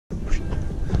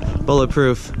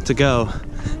bulletproof to go.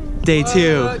 Day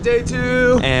two. Day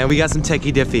two. And we got some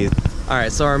techie diffies. All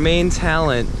right, so our main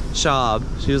talent, Shab,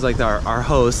 she was like our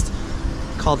host,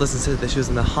 called us and said that she was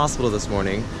in the hospital this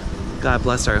morning. God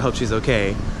bless her, I hope she's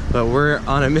okay. But we're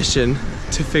on a mission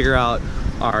to figure out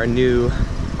our new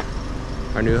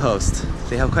host.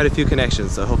 They have quite a few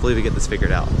connections, so hopefully we get this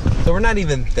figured out. So we're not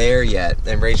even there yet,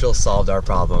 and Rachel solved our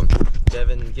problem.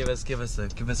 Devin, give us a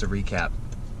recap.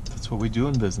 That's what we do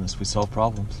in business. We solve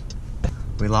problems.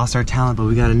 We lost our talent, but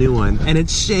we got a new one, and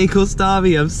it's Shay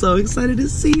Kostavi. I'm so excited to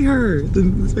see her.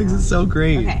 This makes it so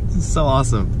great. Okay. This is so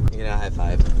awesome. You know, high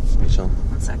five, Rachel.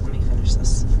 1 sec, let me finish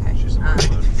this. Okay.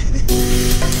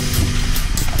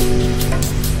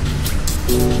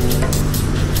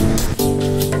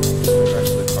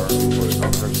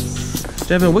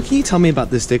 Devin, what can you tell me about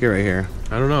this sticker right here?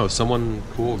 I don't know. Someone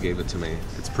cool gave it to me.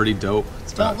 It's pretty dope.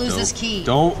 It's Don't lose this key.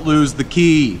 Don't lose the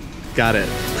key. Got it.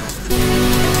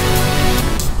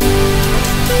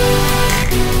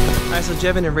 Alright, so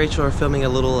Jevin and Rachel are filming a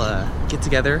little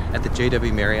get-together at the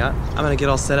JW Marriott. I'm gonna get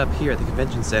all set up here at the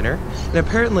convention center. And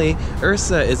apparently,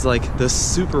 IHRSA is like the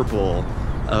Super Bowl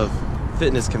of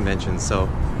fitness conventions, so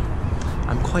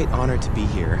I'm quite honored to be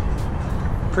here.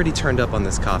 Pretty turned up on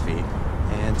this coffee.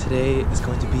 And today is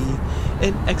going to be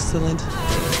an excellent day.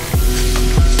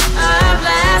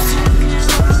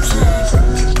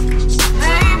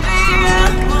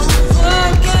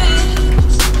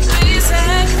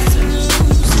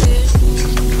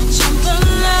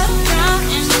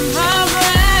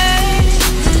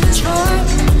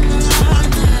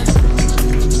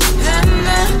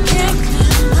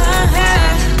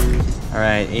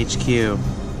 Alright, HQ,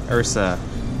 IHRSA,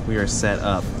 we are set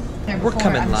up. We're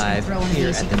coming live here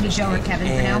at the Mission,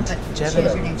 and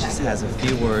Jevin just has a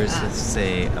few words to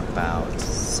say about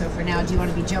So for now, do you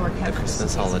want to be Joe or Kevin? the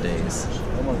Christmas holidays. I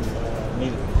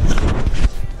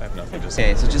have nothing to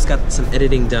say. Okay, so just got some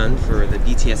editing done for the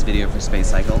BTS video for Space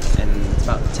Cycle, and it's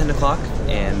about 10 o'clock,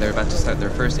 and they're about to start their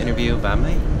first interview, but I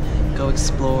might go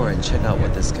explore and check out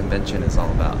what this convention is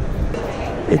all about.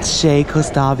 It's Shay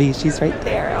Kostavi, she's right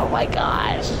there, oh my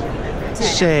gosh.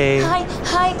 Shay, Hi.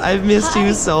 I've missed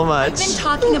you so much. I've been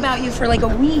talking about you for like a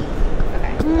week.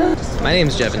 My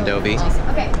name's B.W.Ø.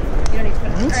 Okay. You don't need to put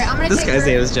it. All right, I'm gonna This take guy's her-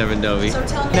 name is B.W.Ø. So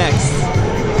tell me. Next,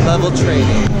 level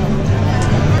training.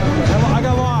 I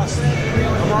got lost.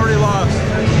 I'm already lost.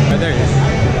 Right there he is.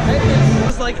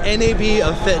 It's like NAB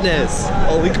of fitness.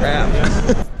 Holy crap.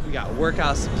 We got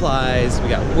workout supplies, we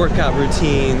got workout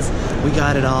routines, we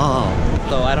got it all.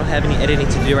 So I don't have any editing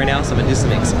to do right now, so I'm gonna do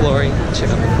some exploring, check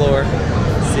out the floor,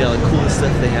 see all the cool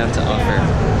stuff they have to offer.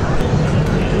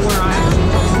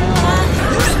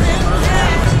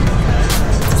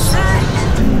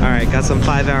 Alright, got some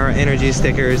 5-hour energy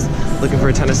stickers, looking for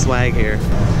a ton of swag here.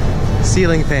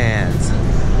 Ceiling fans.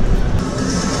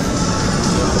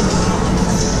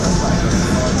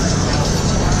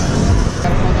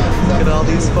 Look at all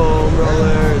these foam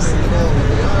rollers,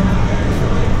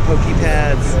 pokey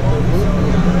pads.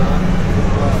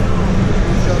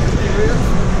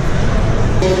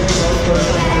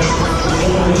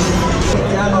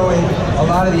 Demoing a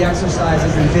lot of the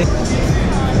exercises and things.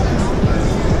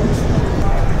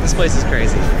 This place is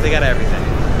crazy. They got everything.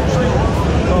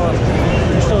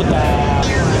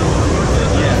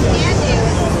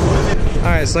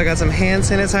 Alright, so I got some hand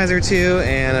sanitizer too,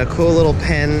 and a cool little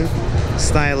pen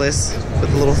stylus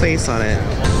with a little face on it.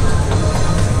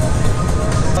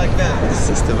 Like that.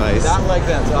 This device. Not like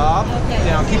that. Up,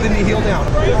 down. Keep the knee heel down.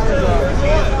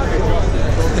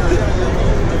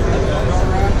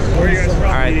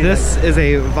 Alright, this is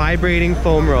a vibrating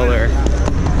foam roller.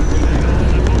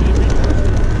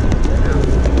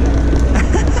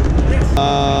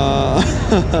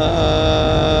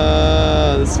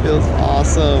 This feels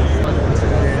awesome.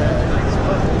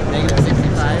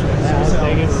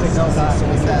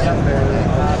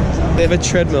 They have a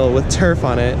treadmill with turf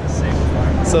on it,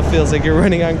 so it feels like you're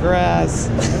running on grass.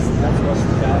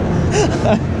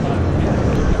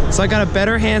 So I got a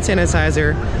better hand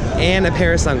sanitizer and a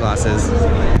pair of sunglasses.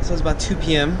 So it's about 2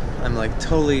 p.m. I'm like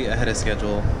totally ahead of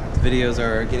schedule. The videos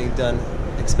are getting done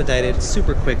expedited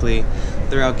super quickly.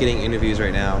 They're out getting interviews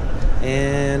right now.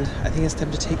 And I think it's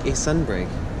time to take a sun break.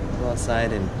 Go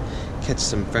outside and catch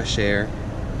some fresh air.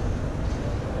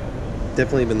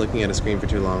 Definitely been looking at a screen for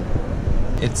too long.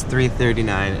 It's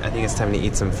 3:39. I think it's time to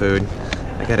eat some food.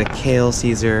 I got a kale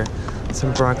Caesar,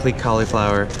 some broccoli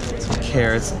cauliflower, some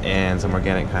carrots, and some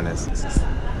organic kindness.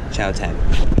 Chow time.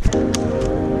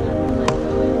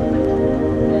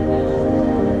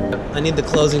 I need the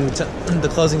closing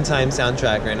time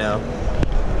soundtrack right now.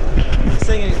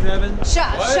 Sing it, Kevin.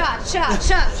 Shot, What? shot, shot,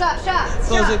 shot, shot, shot.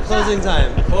 Closing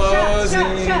time. Closing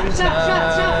shot,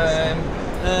 shot. time.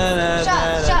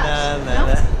 Shot.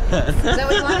 No? Is that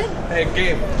what you wanted? Hey,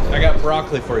 Gabe, I got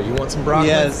broccoli for you. You want some broccoli?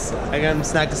 Yes, I got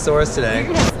some Snackosaurus today.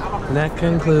 And that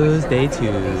concludes day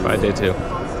 2. Bye, day 2.